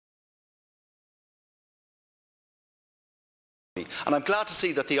And I'm glad to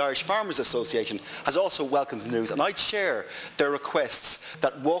see that the Irish Farmers Association has also welcomed the news, and I'd share their requests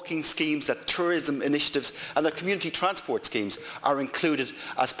that walking schemes, that tourism initiatives and that community transport schemes are included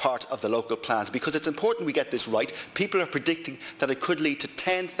as part of the local plans, because it's important we get this right. People are predicting that it could lead to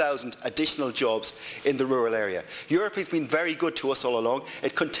 10,000 additional jobs in the rural area. Europe has been very good to us all along.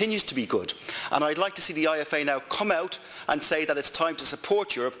 It continues to be good. And I'd like to see the IFA now come out and say that it's time to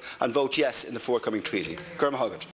support Europe and vote yes in the forthcoming treaty. Gurma Hoggart.